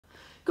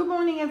Good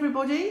morning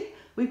everybody.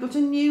 We've got a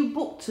new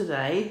book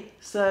today,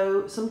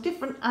 so some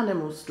different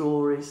animal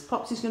stories.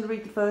 Popsy's going to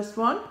read the first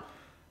one.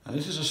 And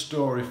this is a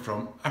story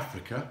from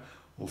Africa,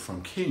 or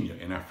from Kenya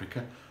in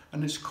Africa,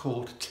 and it's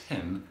called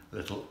 10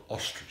 Little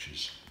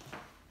Ostriches.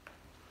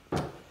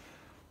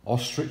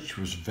 Ostrich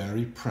was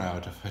very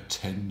proud of her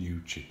 10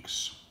 new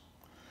chicks.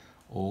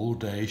 All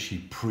day she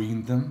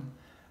preened them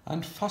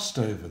and fussed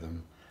over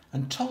them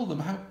and told them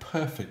how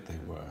perfect they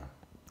were.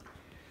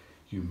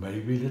 "You may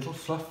be little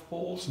fluff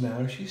balls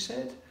now," she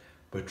said,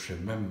 "but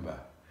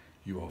remember,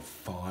 you are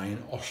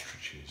fine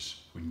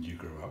ostriches when you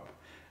grow up,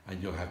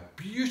 and you'll have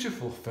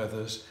beautiful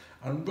feathers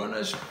and run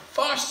as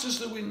fast as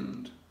the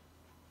wind."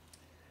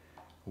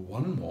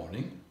 One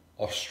morning,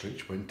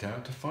 Ostrich went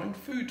out to find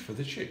food for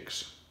the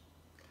chicks.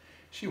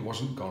 She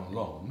wasn't gone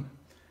long,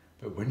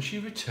 but when she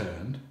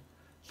returned,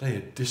 they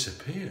had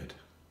disappeared.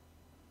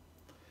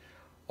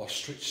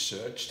 Ostrich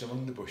searched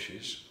among the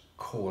bushes,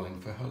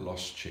 calling for her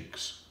lost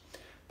chicks,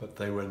 but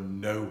they were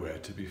nowhere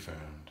to be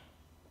found.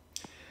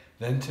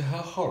 Then, to her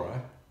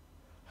horror,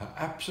 her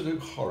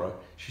absolute horror,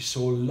 she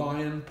saw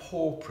lion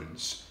paw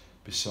prints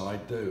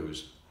beside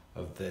those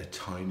of their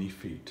tiny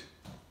feet.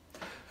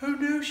 "Oh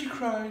no," she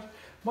cried,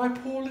 "my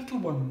poor little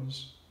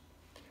ones."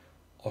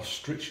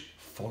 Ostrich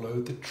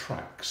followed the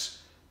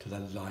tracks to the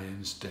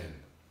lion's den.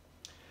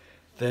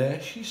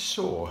 There she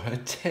saw her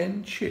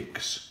 10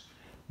 chicks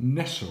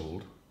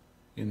nestled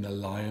in the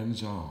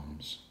lion's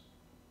arms.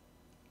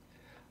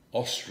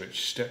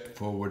 Ostrich stepped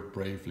forward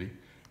bravely.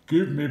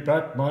 "Give me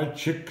back my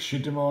chicks," she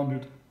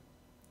demanded.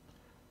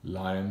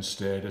 Lion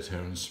stared at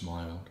her and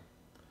smiled.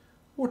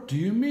 "What do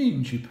you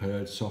mean?" she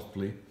purred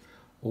softly.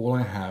 "All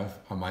I have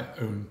are my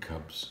own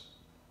cubs."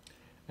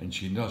 And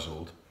she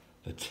nuzzled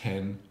the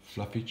 10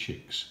 fluffy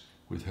chicks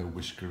with her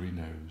whiskery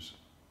nose.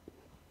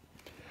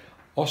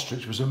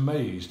 Ostrich was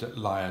amazed at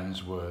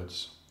Lion's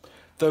words.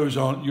 "Those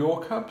aren't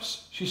your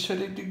cubs," she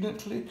said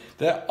indignantly.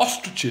 "They're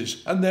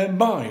ostriches and they're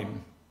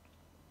mine."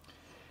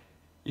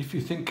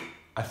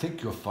 I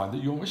think you'll find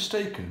that you're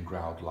mistaken,"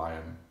 growled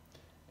Lion.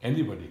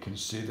 "Anybody can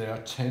see there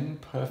are 10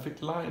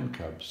 perfect lion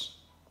cubs.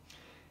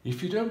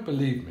 If you don't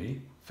believe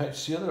me,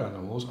 fetch the other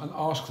animals and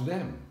ask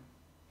them."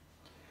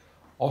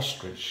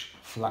 Ostrich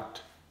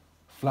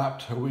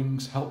flapped her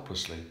wings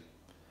helplessly.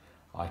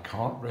 "I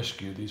can't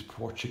rescue these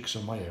poor chicks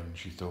on my own,"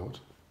 she thought.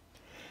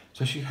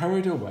 So she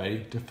hurried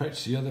away to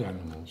fetch the other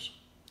animals.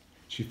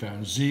 She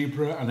found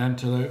zebra and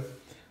antelope,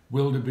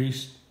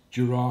 wildebeest,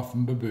 giraffe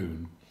and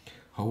baboon,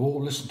 who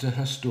all listened to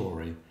her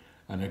story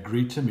and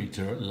agreed to meet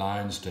her at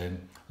Lion's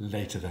Den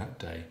later that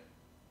day.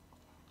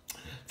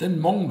 Then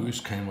Mongoose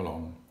came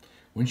along.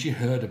 When she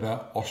heard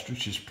about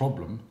Ostrich's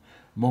problem,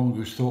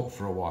 Mongoose thought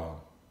for a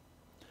while.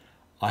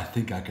 "I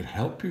think I could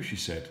help you," she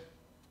said.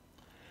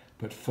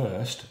 "But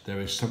first there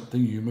is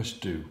something you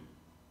must do."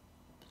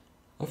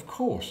 "Of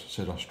course,"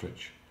 said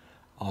Ostrich.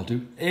 "I'll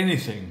do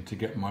anything to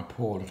get my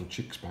poor little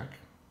chicks back."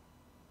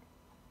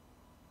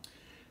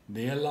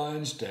 "Near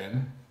Lion's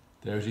Den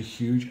there is a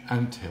huge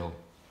anthill,"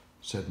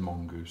 said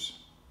Mongoose.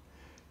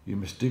 "You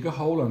must dig a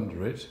hole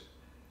under it,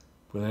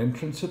 with an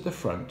entrance at the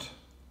front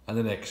and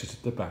an exit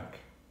at the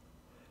back,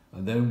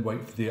 and then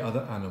wait for the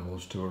other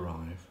animals to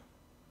arrive."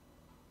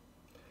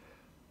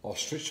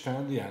 Ostrich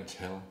found the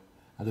anthill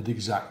and did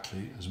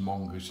exactly as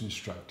Mongoose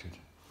instructed.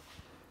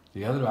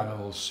 The other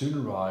animals soon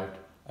arrived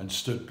and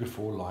stood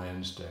before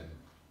Lion's Den.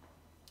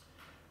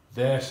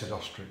 "There," said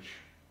Ostrich.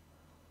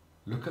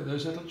 "Look at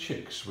those little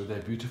chicks with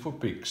their beautiful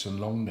beaks and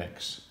long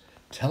necks.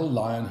 Tell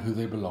Lion who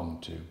they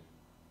belong to."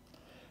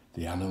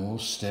 The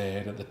animals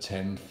stared at the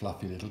 10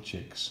 fluffy little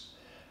chicks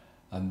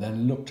and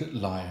then looked at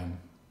Lion.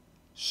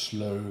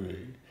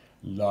 Slowly,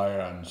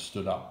 Lion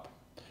stood up.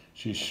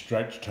 She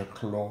stretched her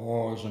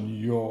claws and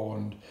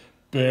yawned,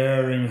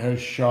 baring her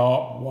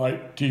sharp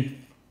white teeth.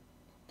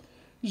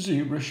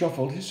 Zebra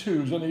shuffled his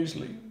hooves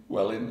uneasily.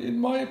 "Well, in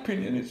my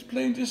opinion, it's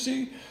plain to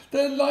see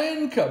they're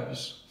lion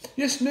cubs."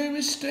 "Yes, no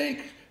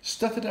mistake,"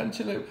 stuttered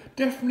Antelope.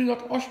 "Definitely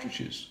not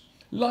ostriches.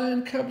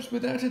 Lion cubs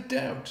without a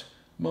doubt,"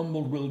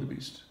 mumbled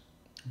Wildebeest.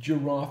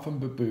 Giraffe and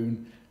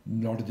Baboon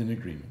nodded in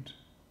agreement.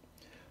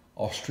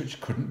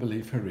 Ostrich couldn't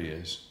believe her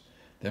ears.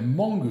 Then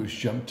Mongoose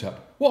jumped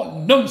up. "What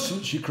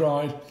nonsense!" she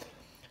cried.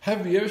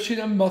 "Have you ever seen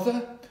a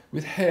mother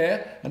with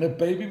hair and a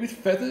baby with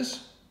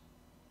feathers?"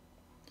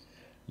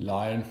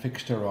 Lion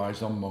fixed her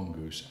eyes on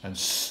Mongoose and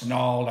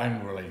snarled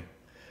angrily,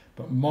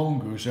 but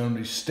Mongoose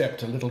only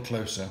stepped a little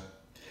closer.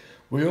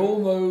 "We all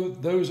know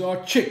those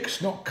are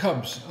chicks, not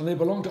cubs, and they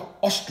belong to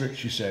Ostrich,"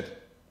 she said.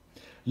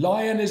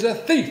 "Lion is a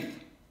thief!"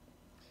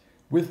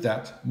 With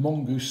that,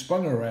 Mongoose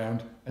spun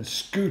around and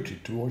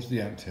scooted towards the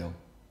anthill.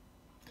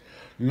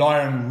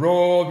 Lion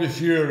roared with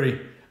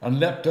fury and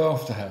leapt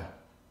after her,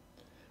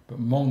 but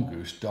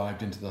Mongoose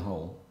dived into the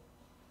hole.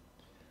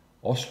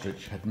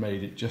 Ostrich had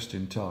made it just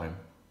in time.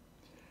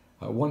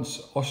 At once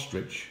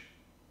Ostrich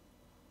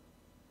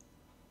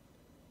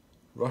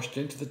rushed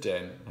into the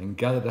den and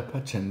gathered up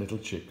her 10 little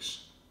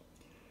chicks.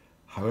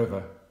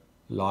 However,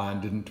 Lion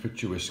didn't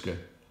twitch a whisker.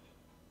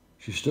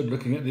 She stood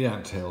looking at the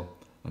anthill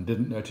and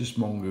didn't notice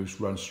Mongoose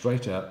run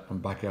straight out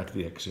and back out of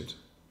the exit.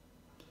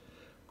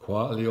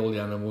 Quietly all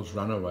the animals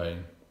ran away.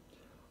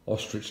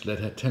 Ostrich led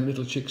her 10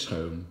 little chicks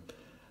home,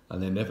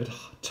 and they never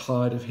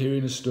tired of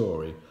hearing the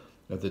story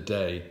of the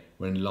day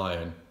when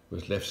Lion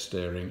was left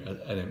staring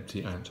at an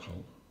empty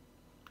anthole.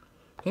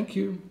 Thank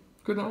you.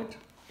 Good night.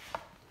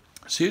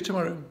 See you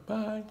tomorrow.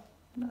 Bye.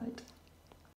 Night.